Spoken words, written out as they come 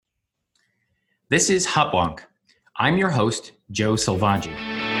This is Hubwonk. I'm your host, Joe Selvaggi.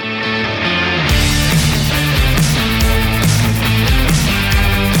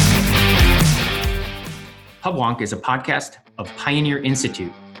 Hubwonk is a podcast of Pioneer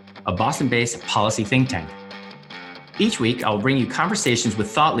Institute, a Boston-based policy think tank. Each week, I'll bring you conversations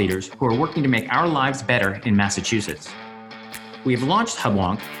with thought leaders who are working to make our lives better in Massachusetts. We have launched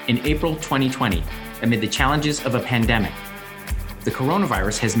Hubwonk in April 2020 amid the challenges of a pandemic. The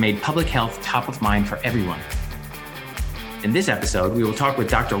coronavirus has made public health top of mind for everyone. In this episode, we will talk with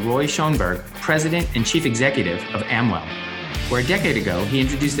Dr. Roy Schoenberg, President and Chief Executive of Amwell, where a decade ago, he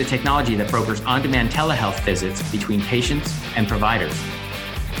introduced the technology that brokers on-demand telehealth visits between patients and providers.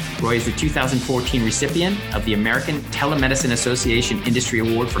 Roy is the 2014 recipient of the American Telemedicine Association Industry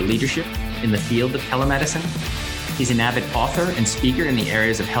Award for Leadership in the field of telemedicine. He's an avid author and speaker in the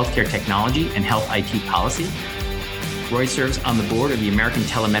areas of healthcare technology and health IT policy. Roy serves on the board of the American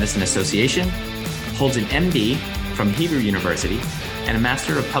Telemedicine Association, holds an MD from Hebrew University, and a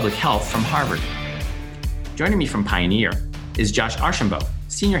Master of Public Health from Harvard. Joining me from Pioneer is Josh Archambault,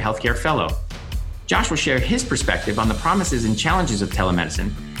 Senior Healthcare Fellow. Josh will share his perspective on the promises and challenges of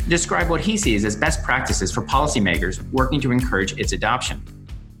telemedicine and describe what he sees as best practices for policymakers working to encourage its adoption.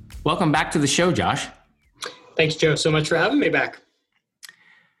 Welcome back to the show, Josh. Thanks, Joe, so much for having me back.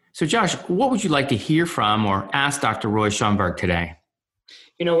 So Josh, what would you like to hear from or ask Dr. Roy Schoenberg today?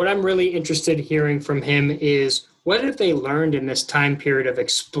 What I'm really interested in hearing from him is what have they learned in this time period of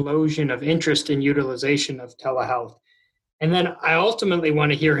explosion of interest and utilization of telehealth? And then I ultimately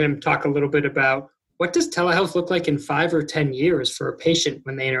want to hear him talk a little bit about what does telehealth look like in 5 or 10 years for a patient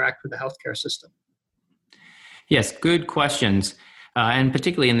when they interact with the healthcare system? Yes, good questions. And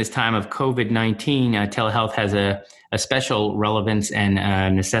particularly in this time of COVID-19, telehealth has a special relevance and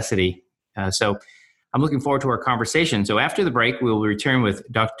necessity. So I'm looking forward to our conversation. So after the break, we will return with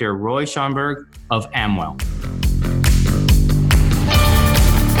Dr. Roy Schoenberg of Amwell.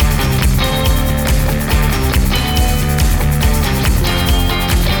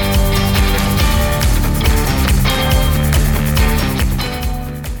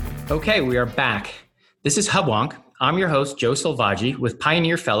 Okay, we are back. This is Hubwonk. I'm your host, Joe Selvaggi, with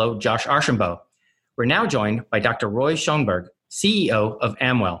Pioneer Fellow Josh Archambault. We're now joined by Dr. Roy Schoenberg, CEO of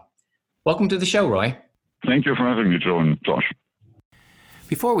Amwell. Welcome to the show, Roy. Thank you for having me, Joe and Josh.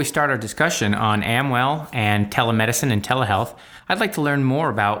 Before we start our discussion on Amwell and telemedicine and telehealth, I'd like to learn more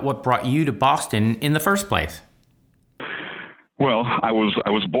about what brought you to Boston in the first place. Well, I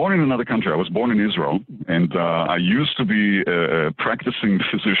was born in another country. I was born in Israel, and I used to be a practicing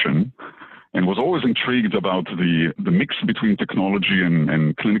physician and was always intrigued about the mix between technology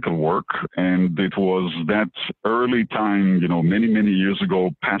and clinical work. And it was that early time, many, many years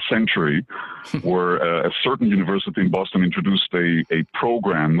ago, past century, where a certain university in Boston introduced a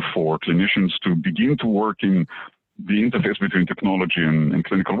program for clinicians to begin to work in the interface between technology and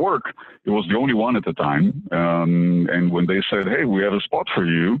clinical work. It was the only one at the time. And when they said, hey, we have a spot for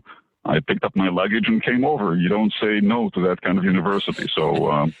you, I picked up my luggage and came over. You don't say no to that kind of university.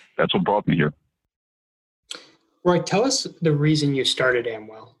 So that's what brought me here. Roy, tell us the reason you started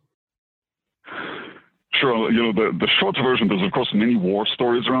Amwell. Sure. The short version, there's of course many war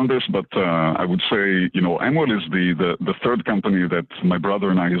stories around this, but I would say, Amwell is the third company that my brother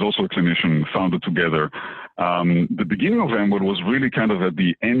and I, he's also a clinician, founded together. The beginning of Amwell was really kind of at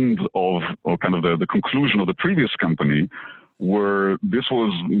the end of, or kind of the conclusion of the previous company, where this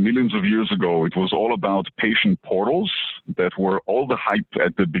was millions of years ago. It was all about patient portals that were all the hype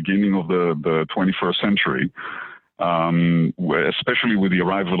at the beginning of the 21st century, especially with the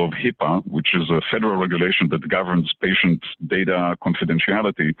arrival of HIPAA, which is a federal regulation that governs patient data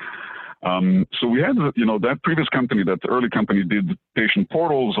confidentiality. So we had, that previous company, that early company did patient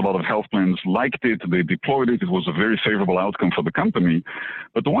portals. A lot of health plans liked it. They deployed it. It was a very favorable outcome for the company.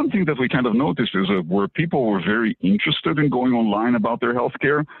 But the one thing that we kind of noticed is that where people were very interested in going online about their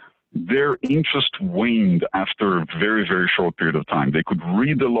healthcare, their interest waned after a very, very short period of time. They could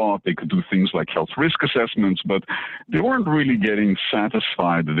read a lot. They could do things like health risk assessments, but they weren't really getting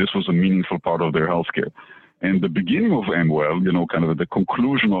satisfied that this was a meaningful part of their healthcare. And the beginning of Amwell, kind of the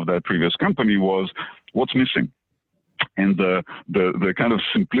conclusion of that previous company was, what's missing? And the kind of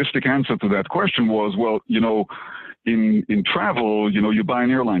simplistic answer to that question was, well, in travel, you buy an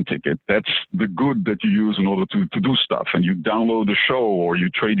airline ticket. That's the good that you use in order to do stuff. And you download a show, or you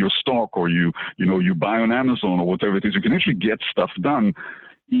trade your stock, or you buy on Amazon or whatever it is. You can actually get stuff done.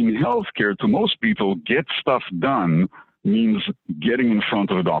 In healthcare, to most people, get stuff done means getting in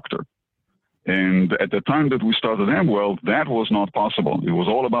front of a doctor. And at the time that we started Amwell, that was not possible. It was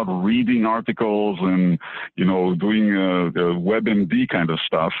all about reading articles and, doing WebMD kind of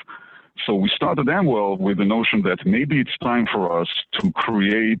stuff. So we started Amwell with the notion that maybe it's time for us to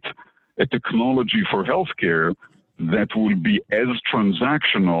create a technology for healthcare that will be as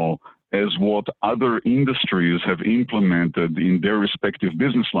transactional as what other industries have implemented in their respective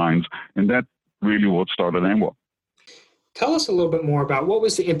business lines. And that's really what started Amwell. Tell us a little bit more about what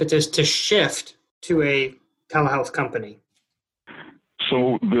was the impetus to shift to a telehealth company?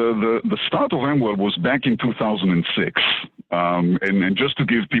 So the start of Amwell was back in 2006. And just to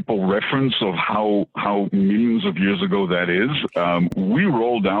give people reference of how millions of years ago that is, we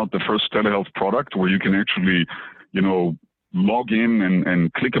rolled out the first telehealth product where you can actually, log in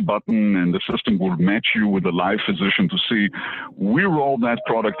and click a button and the system will match you with a live physician to see. We rolled that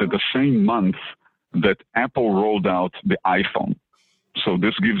product at the same month that Apple rolled out the iPhone. So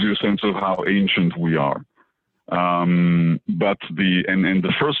this gives you a sense of how ancient we are. But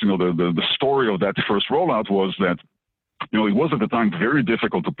the first, the story of that first rollout was that, it was at the time very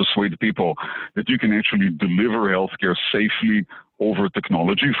difficult to persuade people that you can actually deliver healthcare safely over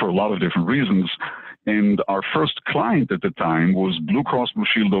technology for a lot of different reasons. And our first client at the time was Blue Cross Blue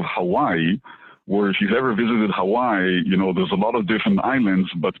Shield of Hawaii, where if you've ever visited Hawaii, there's a lot of different islands,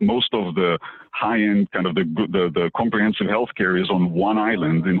 but most of the high-end kind of the comprehensive healthcare is on one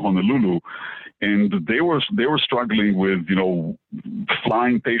island in Honolulu. And they were struggling with,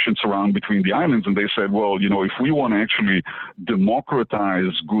 flying patients around between the islands. And they said, well, if we want to actually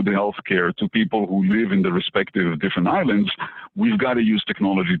democratize good healthcare to people who live in the respective different islands, we've got to use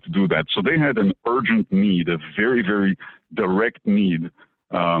technology to do that. So they had an urgent need, a very, very direct need,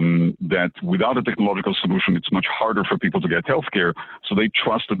 that without a technological solution, it's much harder for people to get healthcare. So they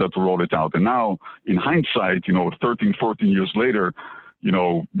trusted that to roll it out. And now, in hindsight, 13, 14 years later,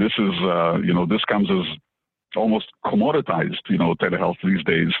 this is, this comes as almost commoditized, telehealth these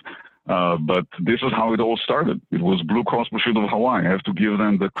days. But this is how it all started. It was Blue Cross Blue Shield of Hawaii. I have to give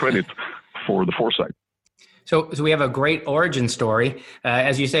them the credit for the foresight. So we have a great origin story.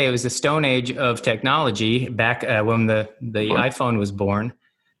 As you say, it was the stone age of technology back when the iPhone was born.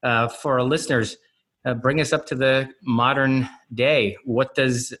 For our listeners, bring us up to the modern day. What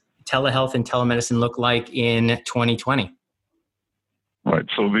does telehealth and telemedicine look like in 2020? Right.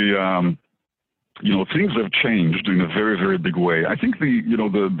 So things have changed in a very, very big way. I think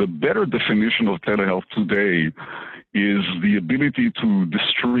the better definition of telehealth today is the ability to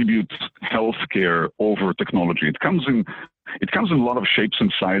distribute healthcare over technology. It comes in a lot of shapes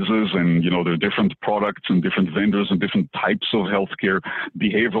and sizes, and there are different products and different vendors and different types of healthcare,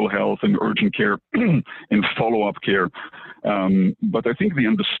 behavioral health and urgent care and follow-up care. But I think the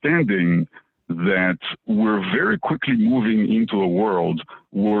understanding that we're very quickly moving into a world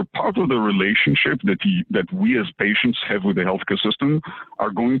where part of the relationship that we as patients have with the healthcare system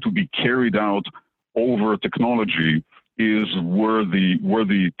are going to be carried out over technology is where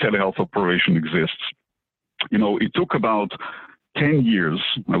the telehealth operation exists. It took about 10 years,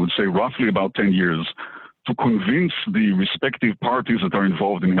 I would say roughly about 10 years, to convince the respective parties that are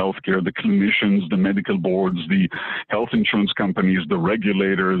involved in healthcare, the clinicians, the medical boards, the health insurance companies, the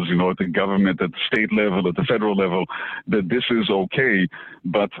regulators, at the government, at the state level, at the federal level, that this is okay.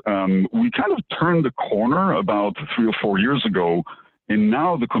 But we kind of turned the corner about 3 or 4 years ago, and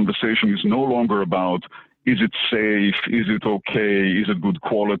now the conversation is no longer about, is it safe? Is it okay? Is it good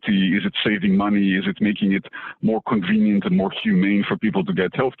quality? Is it saving money? Is it making it more convenient and more humane for people to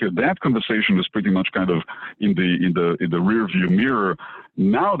get healthcare? That conversation is pretty much kind of in the rear view mirror.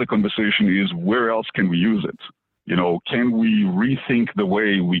 Now the conversation is, where else can we use it? Can we rethink the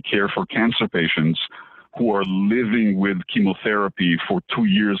way we care for cancer patients who are living with chemotherapy for 2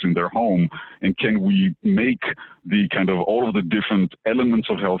 years in their home? And can we make the kind of all of the different elements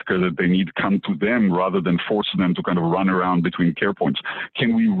of healthcare that they need come to them rather than force them to kind of run around between care points?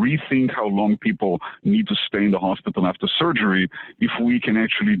 Can we rethink how long people need to stay in the hospital after surgery if we can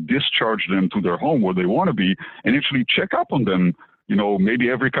actually discharge them to their home where they want to be and actually check up on them, maybe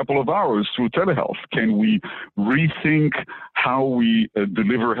every couple of hours through telehealth? Can we rethink how we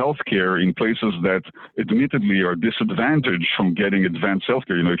deliver healthcare in places that admittedly are disadvantaged from getting advanced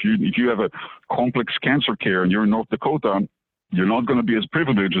healthcare? If you have a complex cancer care and you're in North Dakota, you're not going to be as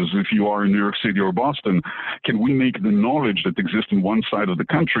privileged as if you are in New York City or Boston. Can we make the knowledge that exists in one side of the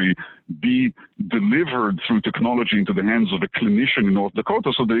country be delivered through technology into the hands of a clinician in North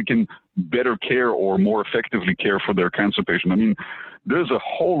Dakota so they can better care or more effectively care for their cancer patient? I mean, there's a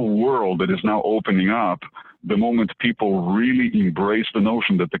whole world that is now opening up the moment people really embrace the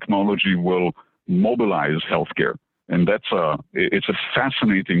notion that technology will mobilize healthcare. And it's a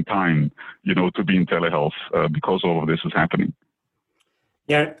fascinating time, to be in telehealth because all of this is happening.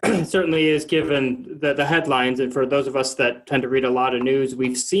 Yeah, it certainly is, given the headlines. And for those of us that tend to read a lot of news,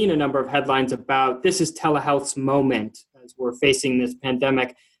 we've seen a number of headlines about this is telehealth's moment as we're facing this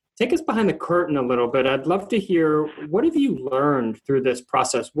pandemic. Take us behind the curtain a little bit. I'd love to hear, what have you learned through this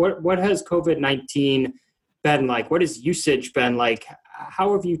process? What has COVID-19 been like? What has usage been like?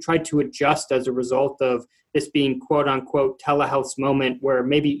 How have you tried to adjust as a result of this being quote unquote telehealth's moment, where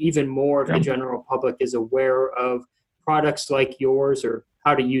maybe even more of the general public is aware of products like yours or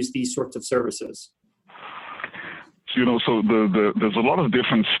how to use these sorts of services? So there's a lot of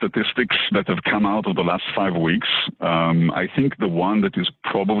different statistics that have come out of the last 5 weeks. I think the one that is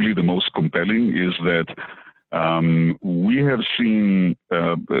probably the most compelling is that we have seen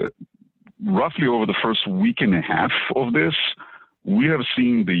roughly over the first week and a half of this, we have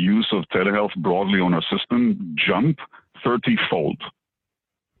seen the use of telehealth broadly on our system jump 30-fold,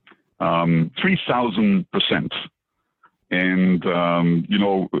 3,000%. And,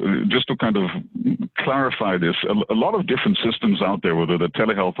 just to kind of clarify this, a lot of different systems out there, whether they're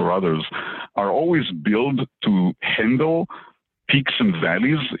telehealth or others, are always built to handle peaks and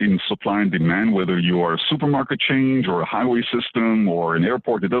valleys in supply and demand, whether you are a supermarket chain or a highway system or an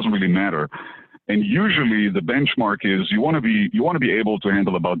airport, it doesn't really matter. And usually the benchmark is you want to be able to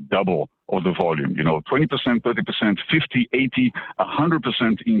handle about double of the volume, 20%, 30%, 50, 80,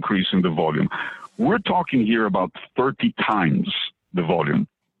 100% increase in the volume. We're talking here about 30 times the volume.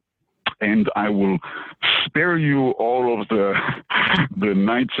 And I will spare you all of the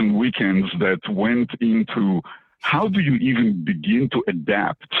nights and weekends that went into how do you even begin to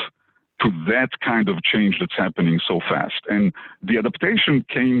adapt to that kind of change that's happening so fast. And the adaptation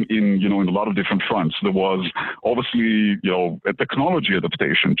came in a lot of different fronts. There was obviously, a technology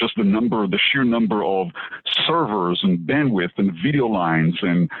adaptation, just the sheer number of servers and bandwidth and video lines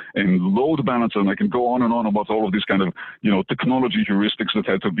and load balancer, and I can go on and on about all of these kind of, technology heuristics that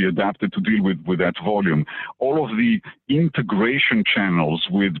had to be adapted to deal with that volume. All of the integration channels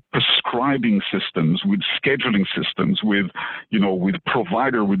with prescribing systems, with scheduling systems, with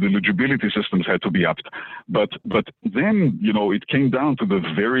provider, with eligibility systems had to be upped. But then, it came down to the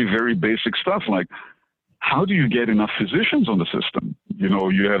very, very basic stuff like, how do you get enough physicians on the system?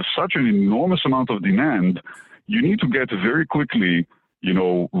 You have such an enormous amount of demand. You need to get very quickly,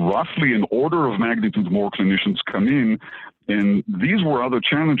 roughly an order of magnitude more clinicians come in. And these were other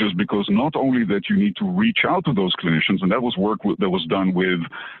challenges because not only that you need to reach out to those clinicians, and that was work that was done with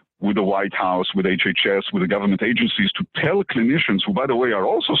the White House, with HHS, with the government agencies to tell clinicians, who, by the way, are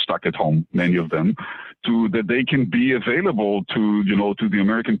also stuck at home, many of them, that they can be available to the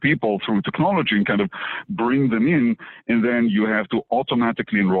American people through technology and kind of bring them in. And then you have to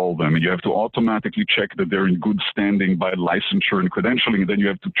automatically enroll them. And you have to automatically check that they're in good standing by licensure and credentialing. And then you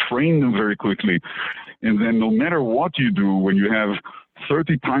have to train them very quickly. And then no matter what you do, when you have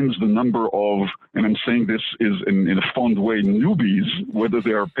 30 times the number of, and I'm saying this is in a fond way, newbies, whether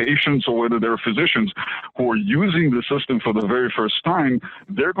they are patients or whether they're physicians who are using the system for the very first time,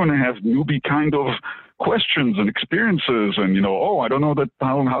 they're going to have newbie kind of questions and experiences and, I don't know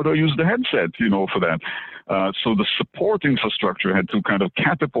how do I use the headset, for that. So the support infrastructure had to kind of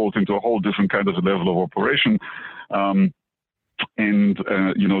catapult into a whole different kind of level of operation. To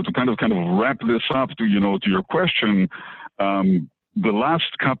kind of wrap this up to your question, the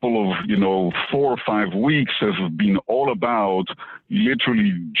last couple of, 4 or 5 weeks have been all about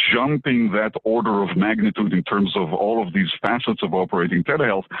literally jumping that order of magnitude in terms of all of these facets of operating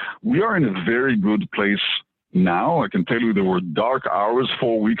telehealth. We are in a very good place now. I can tell you there were dark hours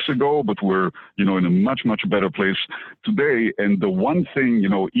 4 weeks ago, but we're, in a much, much better place today. And the one thing,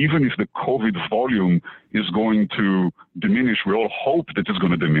 even if the COVID volume is going to diminish, we all hope that it's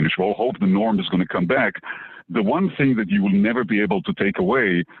going to diminish. We all hope the norm is going to come back. The one thing that you will never be able to take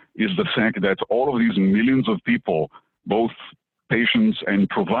away is the fact that all of these millions of people, both patients and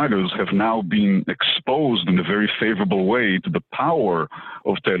providers, have now been exposed in a very favorable way to the power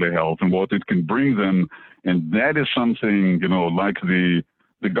of telehealth and what it can bring them. And that is something, like the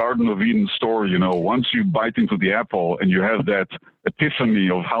Garden of Eden story, once you bite into the apple and you have that epiphany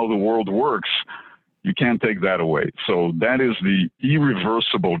of how the world works, you can't take that away. So that is the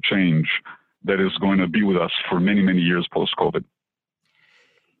irreversible change that is going to be with us for many, many years post-COVID.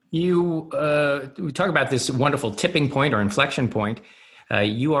 We talk about this wonderful tipping point or inflection point.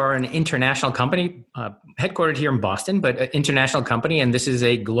 You are an international company, headquartered here in Boston, but an international company, and this is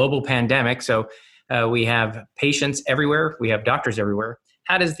a global pandemic. So we have patients everywhere. We have doctors everywhere.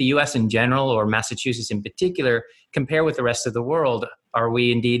 How does the U.S. in general, or Massachusetts in particular, compare with the rest of the world? Are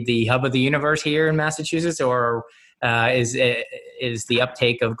we indeed the hub of the universe here in Massachusetts, or is the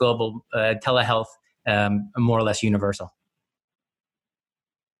uptake of global telehealth more or less universal?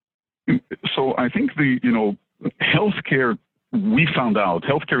 So I think healthcare, we found out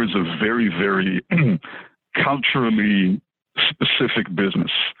healthcare is a very, very culturally specific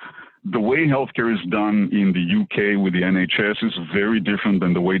business. The way healthcare is done in the UK with the NHS is very different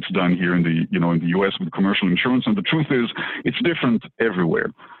than the way it's done here in the US with commercial insurance. And the truth is, it's different everywhere.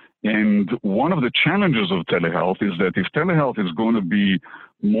 And one of the challenges of telehealth is that if telehealth is going to be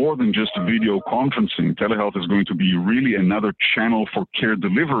more than just video conferencing, telehealth is going to be really another channel for care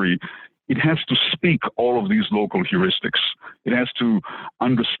delivery. It has to speak all of these local heuristics. It has to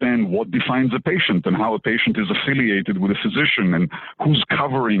understand what defines a patient and how a patient is affiliated with a physician and who's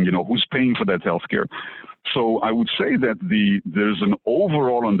covering, who's paying for that healthcare. So I would say that there's an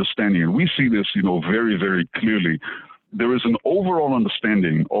overall understanding, and we see this, very, very clearly. There is an overall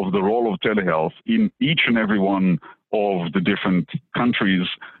understanding of the role of telehealth in each and every one of the different countries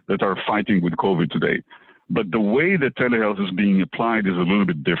that are fighting with COVID today. But the way that telehealth is being applied is a little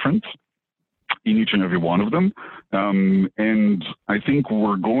bit different in each and every one of them. And I think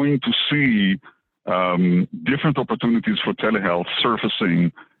we're going to see different opportunities for telehealth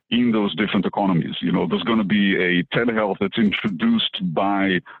surfacing in those different economies. There's going to be a telehealth that's introduced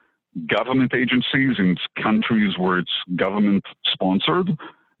by government agencies in countries where it's government sponsored.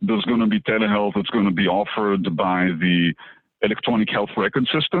 There's going to be telehealth that's going to be offered by the electronic health record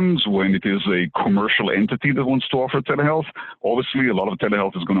systems when it is a commercial entity that wants to offer telehealth. Obviously, a lot of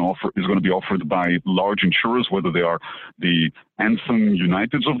telehealth is going to be offered by large insurers, whether they are the Anthem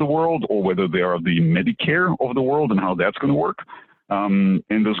Uniteds of the world or whether they are the Medicare of the world, and how that's going to work. And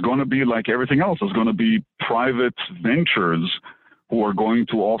there's going to be, like everything else, there's going to be private ventures who are going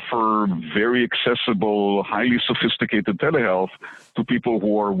to offer very accessible, highly sophisticated telehealth to people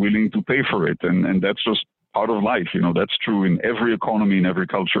who are willing to pay for it. And that's just part of life. That's true in every economy, in every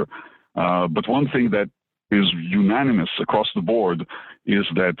culture. But one thing that is unanimous across the board is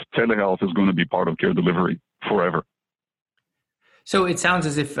that telehealth is going to be part of care delivery forever. So it sounds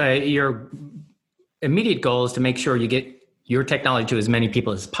as if your immediate goal is to make sure you get your technology to as many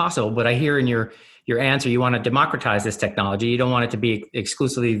people as possible. But I hear in your answer, you want to democratize this technology. You don't want it to be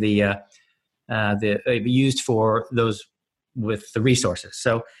exclusively the used for those with the resources.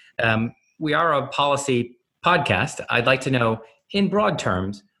 So we are a policy podcast. I'd like to know, in broad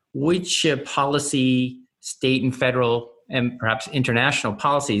terms, which policy, state and federal, and perhaps international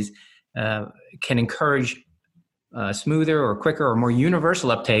policies can encourage smoother or quicker or more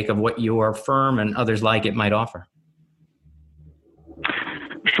universal uptake of what your firm and others like it might offer?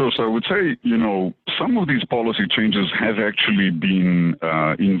 Sure. So I would say, some of these policy changes have actually been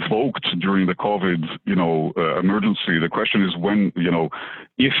invoked during the COVID, emergency. The question is when,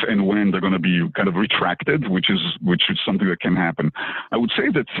 if and when they're going to be kind of retracted, which is something that can happen. I would say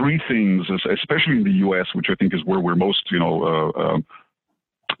that three things, especially in the U.S., which I think is where we're most,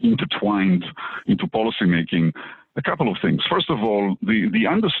 intertwined into policymaking. A couple of things. First of all, the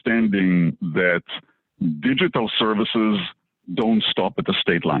understanding that digital services don't stop at the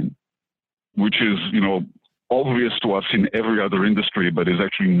state line, which is, obvious to us in every other industry, but is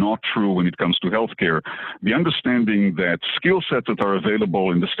actually not true when it comes to healthcare. The understanding that skill sets that are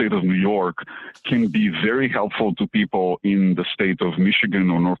available in the state of New York can be very helpful to people in the state of Michigan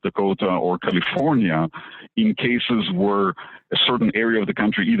or North Dakota or California in cases where a certain area of the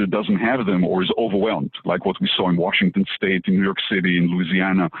country either doesn't have them or is overwhelmed, like what we saw in Washington State, in New York City, in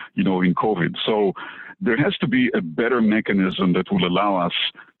Louisiana, in COVID. So there has to be a better mechanism that will allow us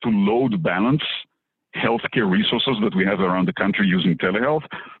to load balance healthcare resources that we have around the country using telehealth.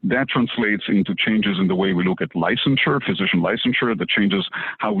 That translates into changes in the way we look at licensure, physician licensure, that changes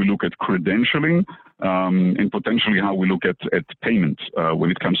how we look at credentialing, and potentially how we look at payment when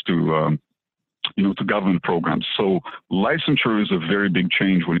it comes to to government programs. So licensure is a very big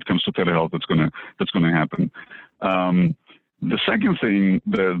change when it comes to telehealth that's going to happen. The second thing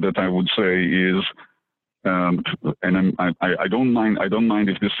that I would say is, and I don't mind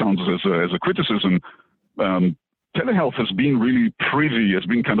if this sounds as a criticism. Telehealth has been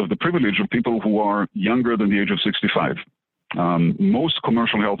kind of the privilege of people who are younger than the age of 65. Most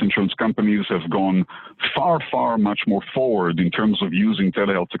commercial health insurance companies have gone far much more forward in terms of using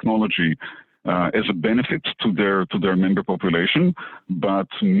telehealth technology as a benefit to their member population. But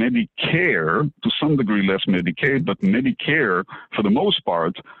Medicare, to some degree less Medicaid, but Medicare for the most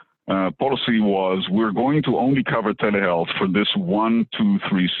part, policy was we're going to only cover telehealth for this 1, 2,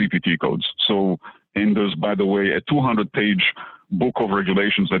 3 CPT codes. So, and there's, by the way, a 200-page book of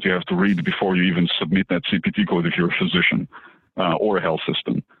regulations that you have to read before you even submit that CPT code if you're a physician or a health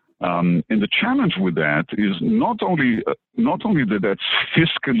system. And the challenge with that is not only that that's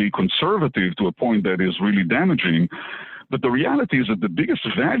fiscally conservative to a point that is really damaging, But the reality is that the biggest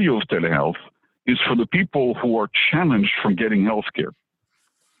value of telehealth is for the people who are challenged from getting healthcare.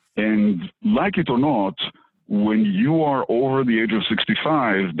 And like it or not, when you are over the age of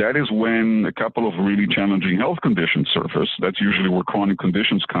 65, that is when a couple of really challenging health conditions surface. That's usually where chronic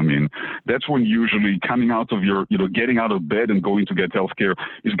conditions come in. That's when usually coming out of your, getting out of bed and going to get healthcare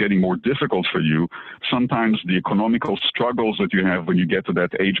is getting more difficult for you. Sometimes the economical struggles that you have when you get to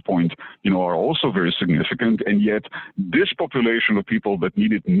that age point, are also very significant. And yet this population of people that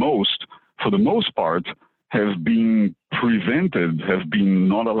need it most, for the most part, have been prevented, have been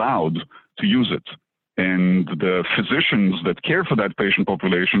not allowed to use it. And the physicians that care for that patient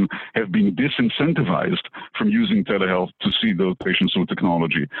population have been disincentivized from using telehealth to see those patients through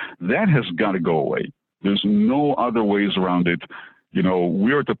technology. That has got to go away. There's no other ways around it.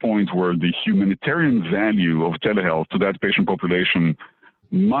 We're at the point where the humanitarian value of telehealth to that patient population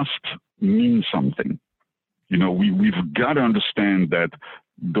must mean something. We've got to understand that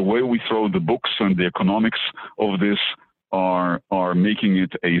the way we throw the books and the economics of this are making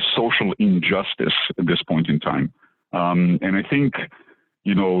it a social injustice at this point in time. And I think,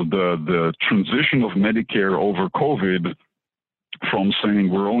 the transition of Medicare over COVID from saying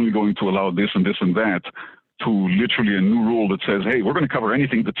we're only going to allow this and this and that to literally a new rule that says, hey, we're going to cover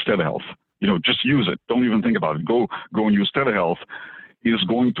anything that's telehealth. Just use it. Don't even think about it. Go and use telehealth is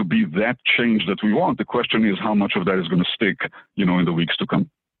going to be that change that we want. The question is how much of that is going to stick, in the weeks to come.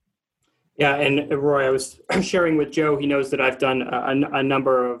 Yeah, and Roy, I was sharing with Joe, he knows that I've done a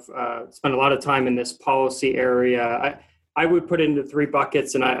number of, spent a lot of time in this policy area. I would put it into three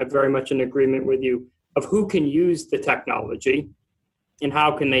buckets, and I'm very much in agreement with you, of who can use the technology and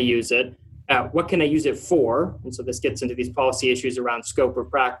how can they use it, what can they use it for, and so this gets into these policy issues around scope of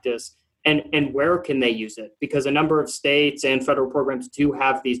practice, and where can they use it? Because a number of states and federal programs do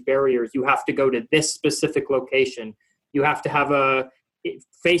have these barriers. You have to go to this specific location. You have to have a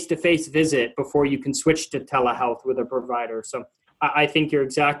face-to-face visit before you can switch to telehealth with a provider. So I think you're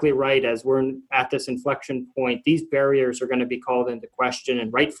exactly right. As we're at this inflection point, these barriers are going to be called into question,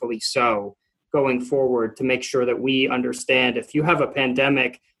 and rightfully so, going forward, to make sure that we understand if you have a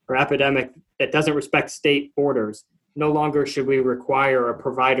pandemic or epidemic that doesn't respect state borders, no longer should we require a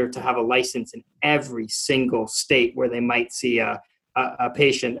provider to have a license in every single state where they might see a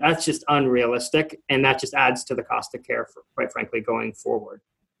patient. That's just unrealistic, and that just adds to the cost of care, quite frankly, going forward.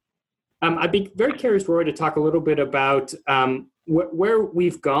 I'd be very curious, Roy, to talk a little bit about where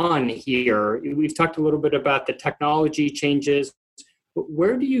we've gone here. We've talked a little bit about the technology changes.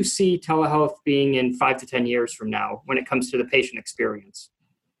 Where do you see telehealth being in 5 to 10 years from now when it comes to the patient experience?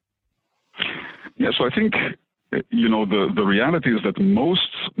 Yeah, so I think the reality is that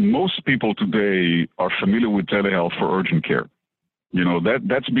most people today are familiar with telehealth for urgent care.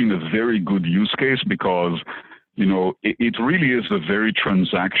 That's been a very good use case because, it really is a very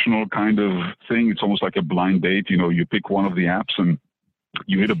transactional kind of thing. It's almost like a blind date. You pick one of the apps and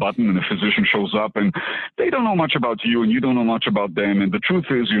you hit a button and a physician shows up and they don't know much about you and you don't know much about them. And the truth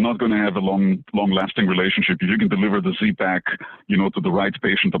is you're not going to have a long-lasting relationship. If you can deliver the Z-Pack, to the right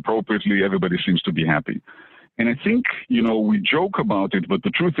patient appropriately, everybody seems to be happy. And I think, we joke about it, but the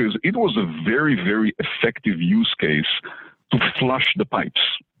truth is it was a very, very effective use case to flush the pipes.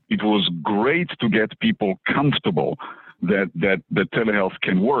 It was great to get people comfortable that telehealth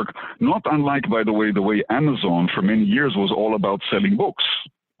can work, not unlike, by the way Amazon for many years was all about selling books,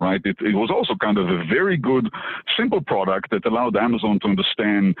 right? It was also kind of a very good, simple product that allowed Amazon to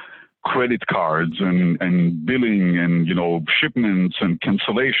understand credit cards and billing and, shipments and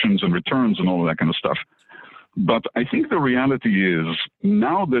cancellations and returns and all of that kind of stuff. But I think the reality is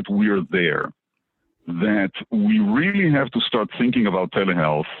now that we're there, that we really have to start thinking about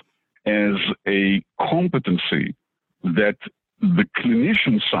telehealth as a competency that the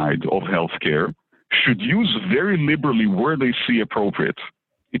clinician side of healthcare should use very liberally where they see appropriate.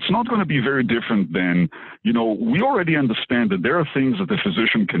 It's not going to be very different than, we already understand that there are things that the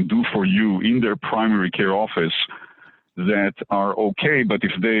physician can do for you in their primary care office that are okay, but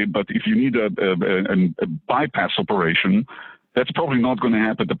if you need a bypass operation, that's probably not going to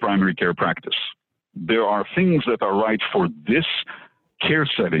happen at the primary care practice. There are things that are right for this care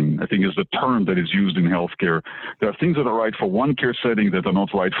setting, I think is the term that is used in healthcare. There are things that are right for one care setting that are not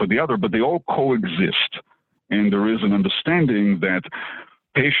right for the other, but they all coexist. And there is an understanding that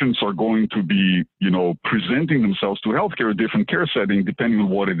patients are going to be, presenting themselves to healthcare, a different care setting, depending on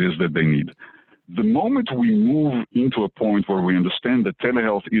what it is that they need. The moment we move into a point where we understand that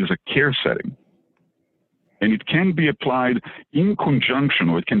telehealth is a care setting, and it can be applied in conjunction,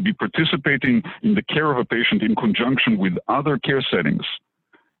 or it can be participating in the care of a patient in conjunction with other care settings,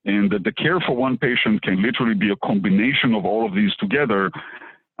 and that the care for one patient can literally be a combination of all of these together,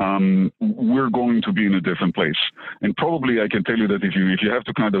 we're going to be in a different place. And probably I can tell you that if you have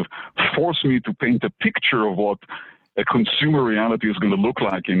to kind of force me to paint a picture of what a consumer reality is going to look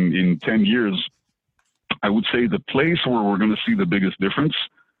like in 10 years, I would say the place where we're going to see the biggest difference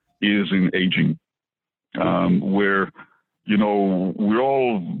is in aging, where, we're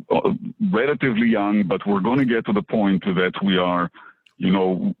all relatively young, but we're going to get to the point that we are,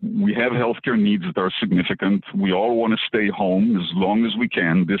 we have healthcare needs that are significant. We all want to stay home as long as we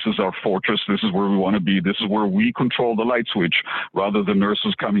can. This is our fortress. This is where we want to be. This is where we control the light switch rather than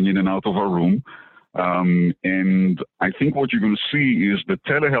nurses coming in and out of our room. And I think what you're going to see is that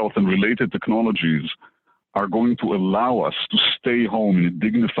telehealth and related technologies are going to allow us to stay home in a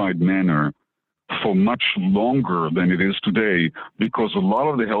dignified manner for much longer than it is today, because a lot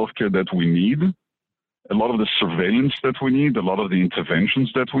of the healthcare that we need, a lot of the surveillance that we need, a lot of the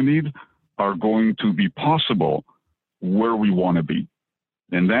interventions that we need are going to be possible where we want to be.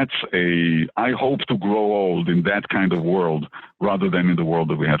 And I hope to grow old in that kind of world rather than in the world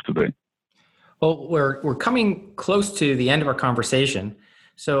that we have today. Well, we're coming close to the end of our conversation.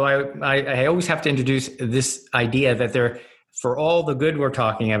 So I always have to introduce this idea that for all the good we're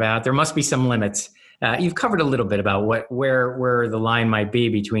talking about, there must be some limits. You've covered a little bit about where the line might be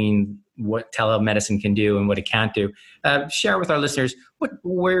between what telemedicine can do and what it can't do. Share with our listeners,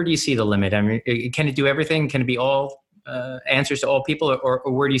 where do you see the limit? I mean, can it do everything? Can it be all answers to all people, or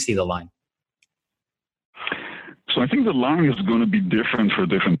where do you see the line? So I think the line is going to be different for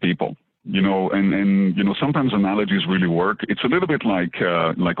different people. And sometimes analogies really work. It's a little bit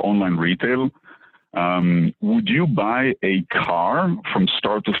like online retail. Would you buy a car from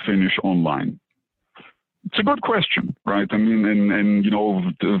start to finish online? It's a good question, right? I mean, and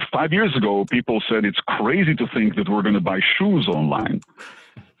 5 years ago, people said it's crazy to think that we're going to buy shoes online,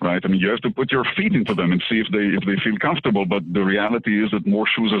 right? I mean, you have to put your feet into them and see if they feel comfortable. But the reality is that more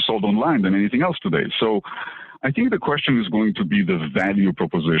shoes are sold online than anything else today. So I think the question is going to be the value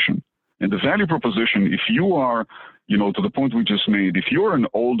proposition. And the value proposition, if you are, to the point we just made, if you're an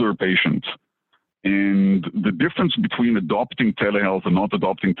older patient, and the difference between adopting telehealth and not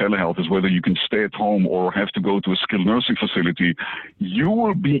adopting telehealth is whether you can stay at home or have to go to a skilled nursing facility, you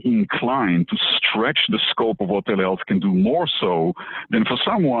will be inclined to stretch the scope of what telehealth can do more so than for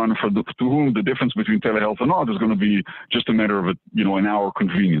someone to whom the difference between telehealth and not is going to be just a matter of an hour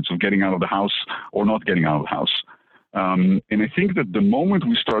convenience of getting out of the house or not getting out of the house. And I think that the moment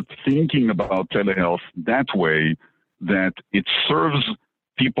we start thinking about telehealth that way, that it serves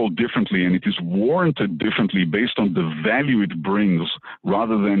people differently and it is warranted differently based on the value it brings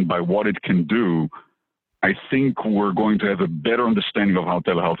rather than by what it can do, I think we're going to have a better understanding of how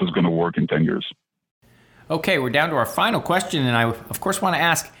telehealth is going to work in 10 years. Okay, we're down to our final question, and I, of course, want to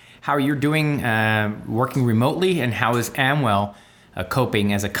ask how you're doing working remotely, and how is Amwell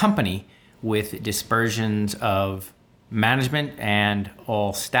coping as a company with dispersions of management and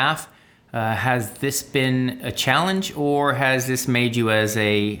all staff. Has this been a challenge, or has this made you as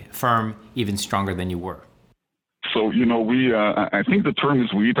a firm even stronger than you were? So, I think the term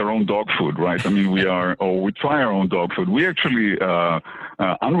is we eat our own dog food, right? I mean, we try our own dog food. We actually,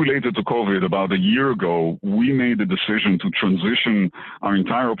 unrelated to COVID, about a year ago, we made the decision to transition our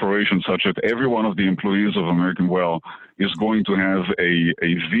entire operation such that every one of the employees of American Well is going to have a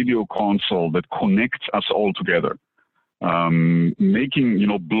video console that connects us all together.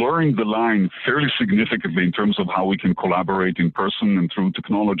 Blurring the line fairly significantly in terms of how we can collaborate in person and through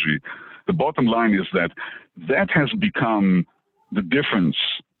technology. The bottom line is that has become the difference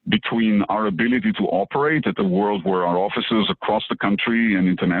between our ability to operate at a world where our offices across the country and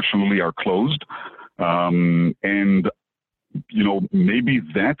internationally are closed. Maybe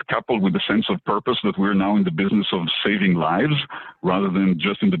that coupled with the sense of purpose that we're now in the business of saving lives rather than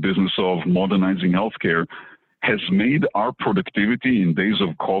just in the business of modernizing healthcare has made our productivity in days of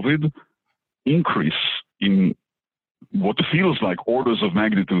COVID increase in what feels like orders of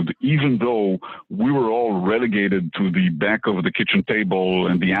magnitude, even though we were all relegated to the back of the kitchen table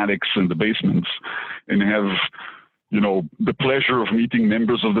and the attics and the basements and have, the pleasure of meeting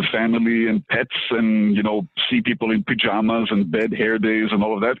members of the family and pets and, see people in pajamas and bed hair days and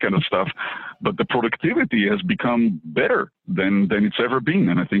all of that kind of stuff. But the productivity has become better than it's ever been.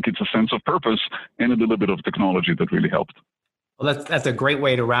 And I think it's a sense of purpose and a little bit of technology that really helped. Well, that's a great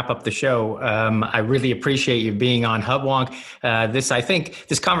way to wrap up the show. I really appreciate you being on Hubwonk. I think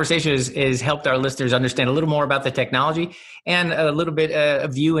this conversation has helped our listeners understand a little more about the technology and a little bit a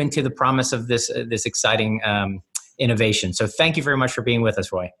view into the promise of this exciting innovation. So thank you very much for being with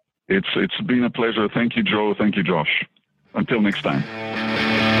us, Roy. It's been a pleasure. Thank you, Joe. Thank you, Josh. Until next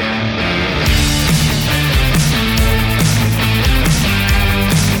time.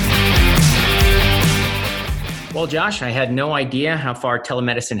 Well, Josh, I had no idea how far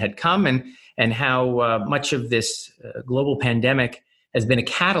telemedicine had come and how much of this global pandemic has been a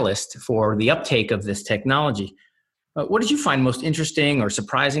catalyst for the uptake of this technology. What did you find most interesting or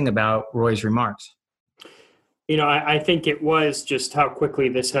surprising about Roy's remarks? I think it was just how quickly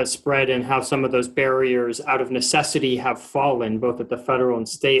this has spread and how some of those barriers out of necessity have fallen, both at the federal and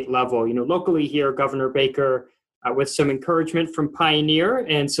state level. Locally here, Governor Baker, with some encouragement from Pioneer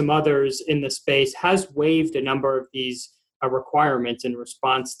and some others in the space, has waived a number of these requirements in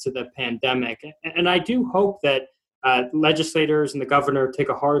response to the pandemic. And I do hope that legislators and the governor take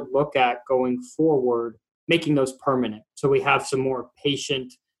a hard look at going forward, making those permanent. So we have some more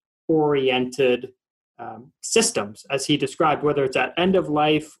patient-oriented systems, as he described, whether it's at end of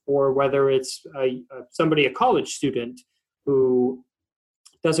life or whether it's a college student who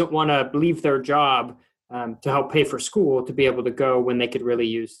doesn't want to leave their job to help pay for school to be able to go when they could really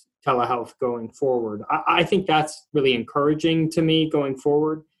use telehealth going forward. I think that's really encouraging to me going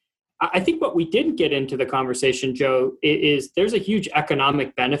forward. I think what we didn't get into the conversation, Joe, is there's a huge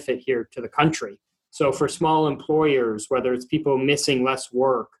economic benefit here to the country. So for small employers, whether it's people missing less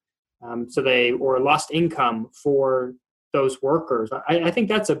work, or lost income for those workers, I think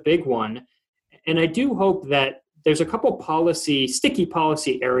that's a big one. And I do hope that there's a couple sticky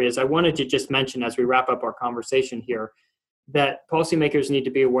policy areas I wanted to just mention as we wrap up our conversation here that policymakers need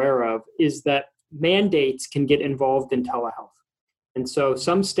to be aware of, is that mandates can get involved in telehealth. And so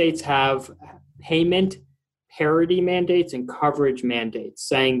some states have payment parity mandates and coverage mandates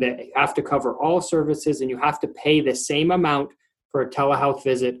saying that you have to cover all services and you have to pay the same amount for a telehealth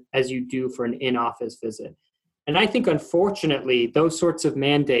visit as you do for an in-office visit. And I think, unfortunately, those sorts of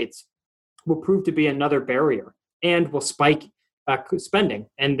mandates will prove to be another barrier and will spike spending,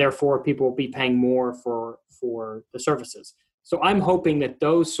 and therefore people will be paying more for the services. So I'm hoping that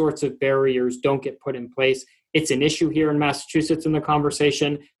those sorts of barriers don't get put in place. It's an issue here in Massachusetts in the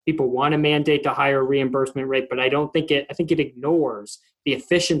conversation. People want to mandate a higher reimbursement rate, but I think it ignores the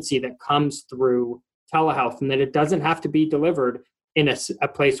efficiency that comes through telehealth, and that it doesn't have to be delivered in a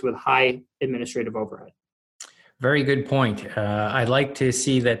place with high administrative overhead. Very good point. I'd like to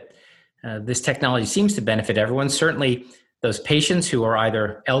see that this technology seems to benefit everyone. Certainly those patients who are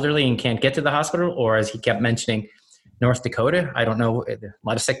either elderly and can't get to the hospital, or as he kept mentioning, North Dakota. I don't know, a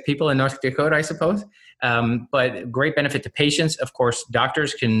lot of sick people in North Dakota, I suppose. But great benefit to patients. Of course,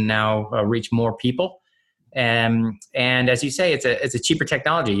 doctors can now reach more people. And as you say, it's a cheaper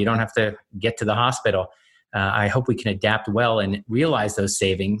technology. You don't have to get to the hospital. I hope we can adapt well and realize those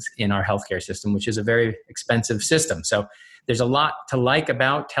savings in our healthcare system, which is a very expensive system. So there's a lot to like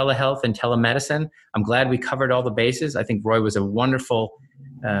about telehealth and telemedicine. I'm glad we covered all the bases. I think Roy was a wonderful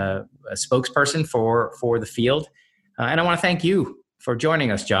spokesperson for the field. And I want to thank you for joining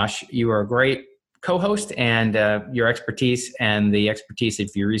us, Josh. You are a great co-host, and your expertise and the expertise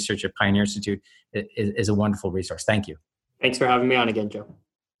of your research at Pioneer Institute is a wonderful resource. Thank you. Thanks for having me on again, Joe.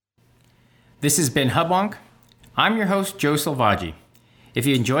 This has been Hubwonk. I'm your host, Joe Selvaggi. If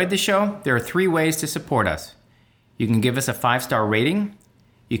you enjoyed the show, there are 3 ways to support us. You can give us a 5-star rating,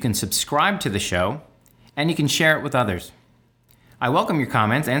 you can subscribe to the show, and you can share it with others. I welcome your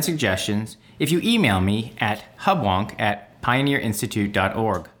comments and suggestions if you email me at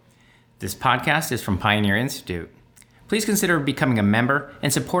hubwonk@pioneerinstitute.org. This podcast is from Pioneer Institute. Please consider becoming a member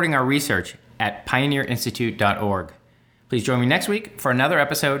and supporting our research at pioneerinstitute.org. Please join me next week for another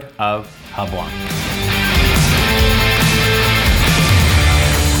episode of Hubwonk.